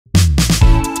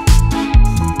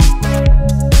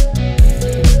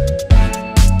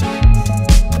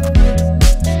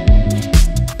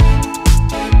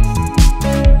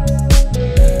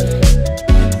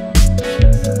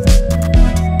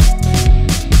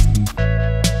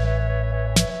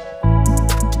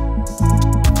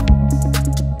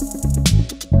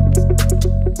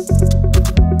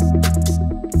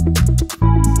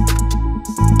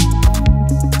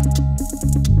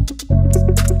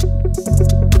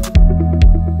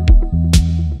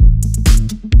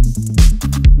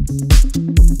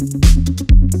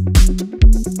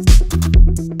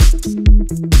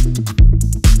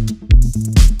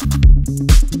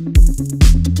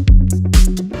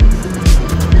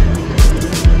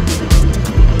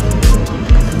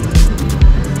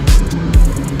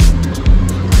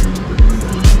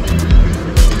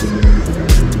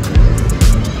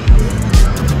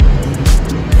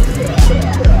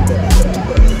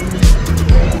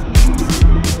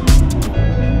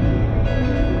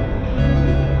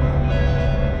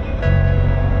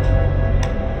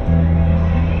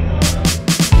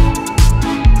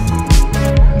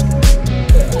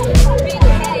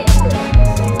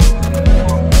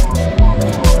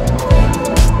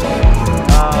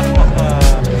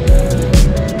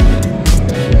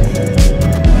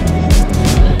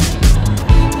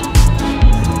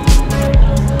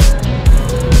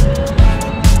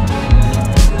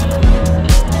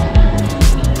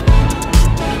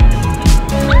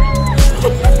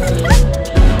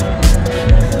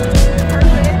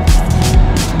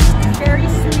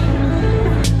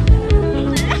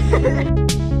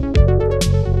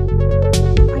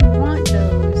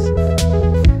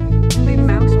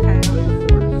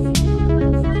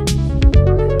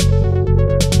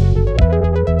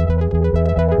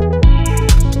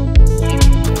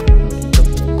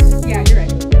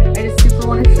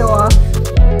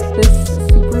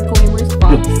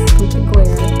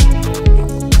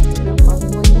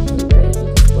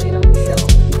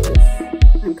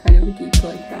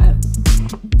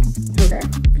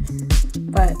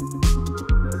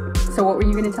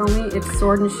it's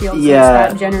Sword and Shield, so yeah,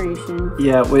 it's that generation.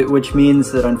 Yeah, which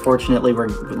means that unfortunately we're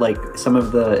like some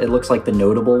of the, it looks like the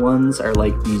notable ones are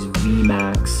like these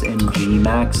VMAX and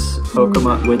GMAX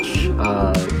Pokemon, which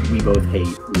we both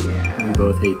hate. Yeah. We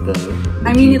both hate the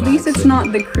I mean, at least it's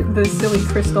not the silly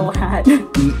crystal hat.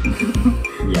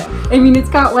 Yeah. I mean, it's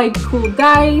got like cool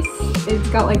dice, it's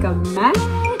got like a mat,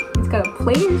 it's got a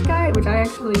player's guide, which I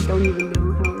actually don't even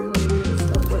know how really any of this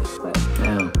stuff looks, but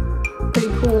yeah.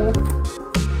 Pretty cool.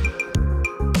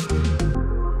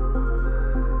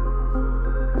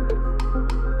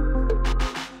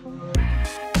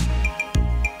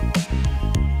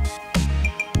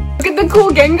 Look at the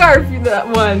cool Gengar for that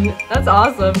one. That's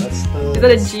awesome. Is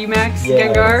that a G-Max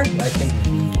Gengar? I think G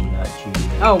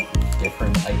oh.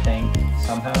 different, I think,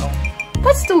 somehow.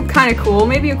 That's still kind of cool.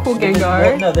 Maybe a cool Gengar.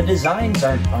 Well, no, the designs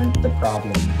aren't the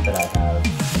problem that I have.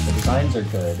 The designs are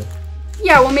good.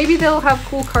 Yeah, well, maybe they'll have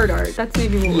cool card art. That's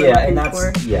maybe what we're looking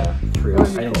for. Yeah, true. I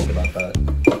didn't think about that.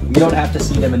 You don't have to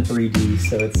see them in 3D,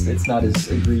 so it's not as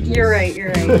egregious. You're right,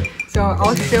 you're right. So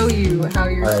I'll show you how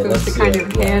you're supposed to kind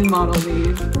of hand model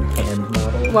these. Hand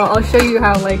model? Well, I'll show you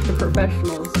how, like, the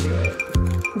professionals do it.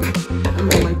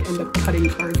 And then, like, end up cutting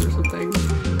cards or something.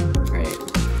 Right.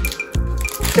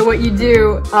 So what you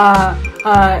do,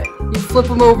 you flip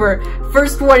them over.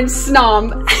 First one,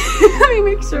 Snom. Let me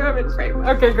make sure I'm in frame.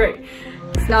 Okay, great.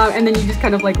 Snom, and then you just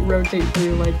kind of like rotate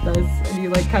through like this, and you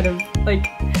like kind of like,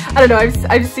 I don't know,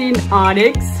 I've seen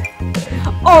Onyx.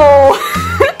 Oh,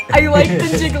 I like the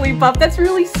Jigglypuff. That's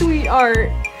really sweet art.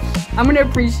 I'm gonna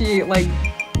appreciate like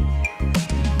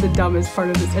the dumbest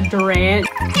part of this, a Durant.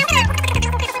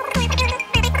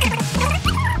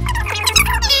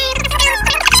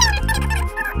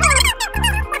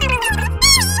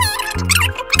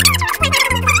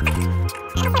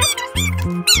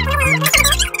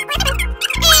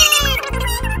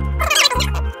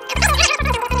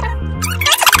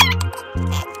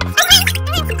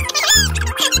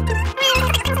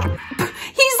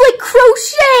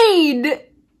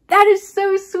 That is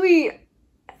so sweet.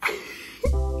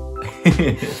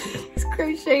 It's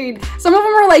crocheted. Some of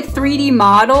them are like 3D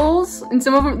models, and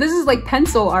some of them, this is like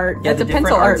pencil art. Yeah, that's a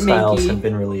pencil art styles have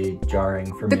been really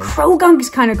jarring for me. The Krogunk is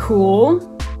kind of cool.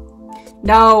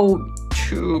 No.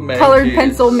 Colored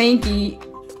pencil Mankey.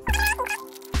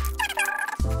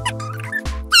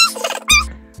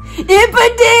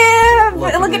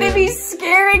 Ippadiv! Look at him, he's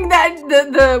scaring that,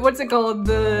 the what's it called?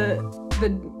 The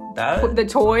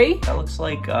toy? That looks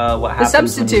like what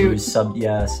happens the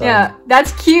substitute. Yeah,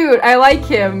 that's cute. I like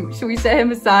him. Should we set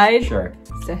him aside? Sure.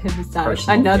 Set him aside.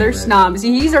 Another Snom.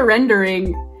 See, he's a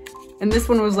rendering, and this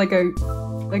one was like a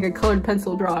colored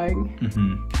pencil drawing.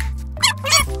 Mm-hmm.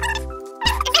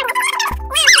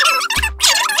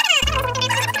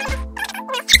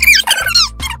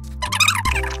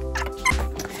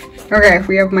 Okay,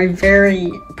 we have my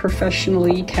very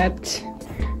professionally kept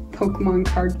Pokemon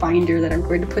card binder that I'm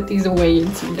going to put these away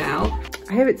into now.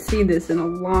 I haven't seen this in a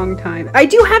long time. I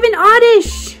do have an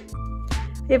Oddish!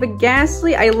 I have a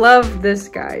Ghastly. I love this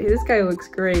guy. This guy looks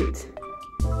great.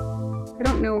 I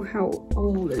don't know how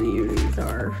old any of these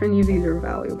are, if any of these are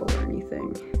valuable or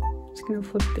anything. I'm just gonna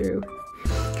flip through.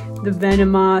 The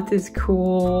Venomoth is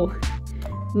cool.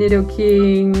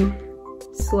 Nidoking.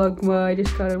 Slugma, I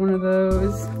just got one of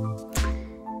those.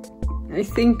 I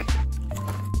think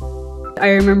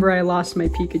I remember I lost my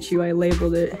Pikachu. I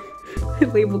labeled it. I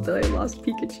labeled that I lost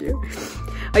Pikachu.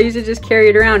 I used to just carry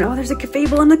it around. Oh, there's a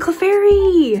Clefable and the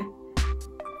Clefairy!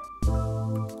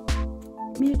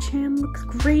 Medicham looks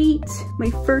great.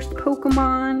 My first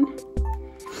Pokemon.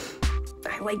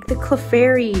 I like the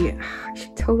Clefairy. I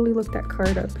should totally look that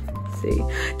card up. Let's see.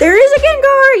 There is a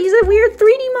Gengar! He's a weird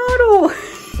 3D model!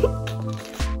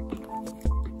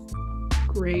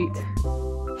 Great.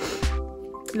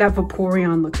 That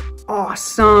Vaporeon looks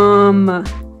awesome.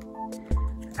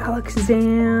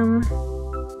 Alakazam.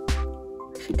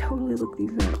 I should totally look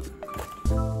these up.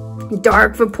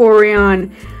 Dark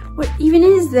Vaporeon. What even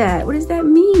is that? What does that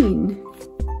mean?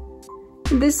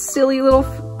 This silly little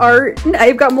art.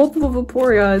 I've got multiple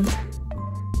Vaporeons.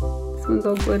 This one's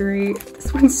all glittery.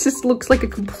 This one just looks like a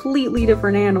completely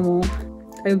different animal.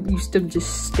 I used to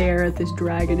just stare at this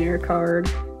Dragonair card.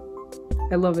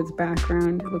 I love its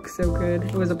background. It looks so good.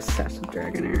 I was obsessed with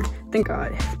Dragonair. Thank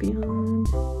God. Espeon.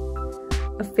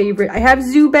 A favorite. I have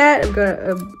Zubat. I've got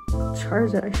a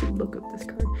Charizard. I should look up this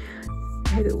card. I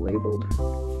had it labeled.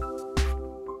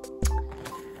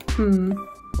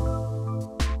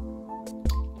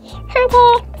 Haunter,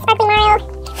 Sparkly Mario.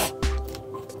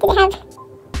 Did they have?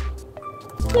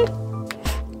 No.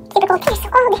 Super cool. They're so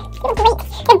old. They look great. They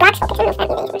have Brock Focus. I don't know if that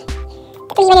means anything.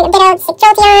 The 3-unit Ditto,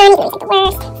 Jolteon. Even the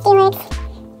worst. Felix.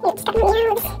 It's got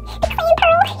meows. The clean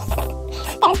pearl.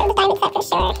 That was from the diamond set for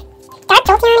sure. Dark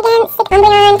Jolteon again. Sick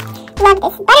Umbreon. Love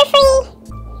this Butterfree.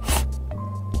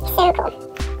 So cool.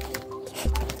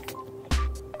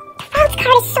 The Fox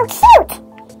card is so cute.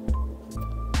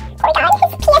 Oh my god,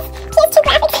 his PS2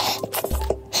 graphics.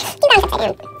 Dugong's upside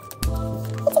down.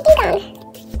 It's a Dugong.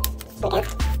 There we go.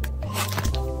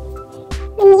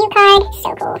 The Mew card, so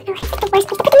cool. Oh, this is the worst.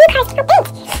 Look at the Mew cards, how big.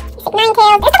 It's like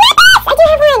Ninetales. There's a Lapras! I do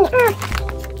have one. Oh.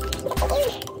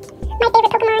 My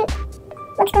favorite Pokemon.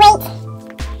 Looks great.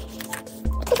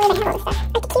 I can't believe I have all this stuff.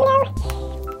 Articuno.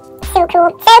 So cool.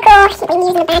 So cool. I can't believe Mew's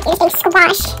in the back. You're saying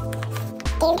Squash.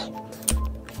 Dude.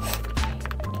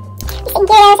 I used to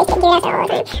Gyarados all the time.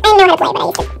 I didn't know how to play, but I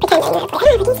used to pretend I knew how to play.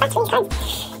 I don't know if I can stop these cards.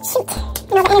 Shoot.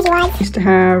 And all the energy wads. Used to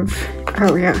have,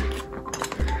 oh yeah.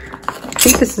 I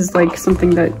think this is like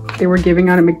something that they were giving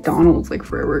out at McDonald's like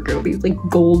forever ago. These like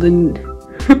golden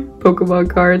Pokemon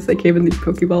cards that came in these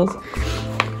Pokeballs.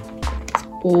 It's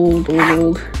old.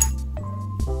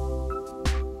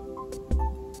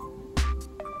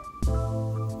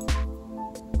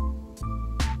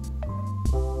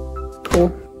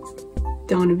 Cool.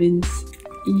 Donovan's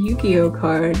Yu-Gi-Oh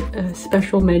card, a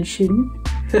special mention.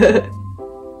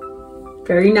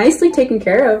 Very nicely taken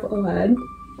care of, Alad.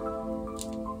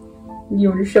 You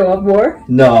want to show up more?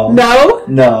 No. No?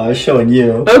 No, I was showing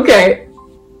you. Okay.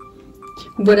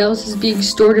 What else is being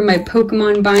stored in my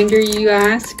Pokemon binder, you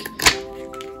ask?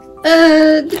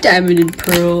 The Diamond and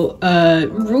Pearl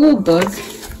rule book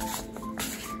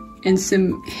and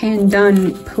some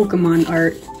hand-done Pokemon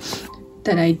art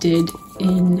that I did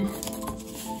in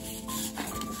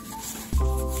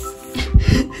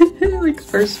like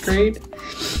 1st grade.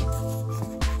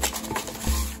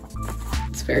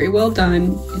 It's very well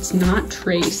done. It's not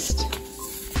traced.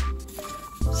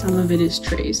 Some of it is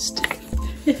traced.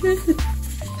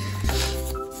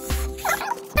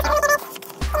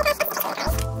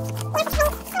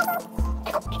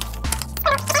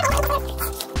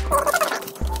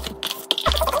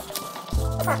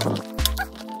 Okay.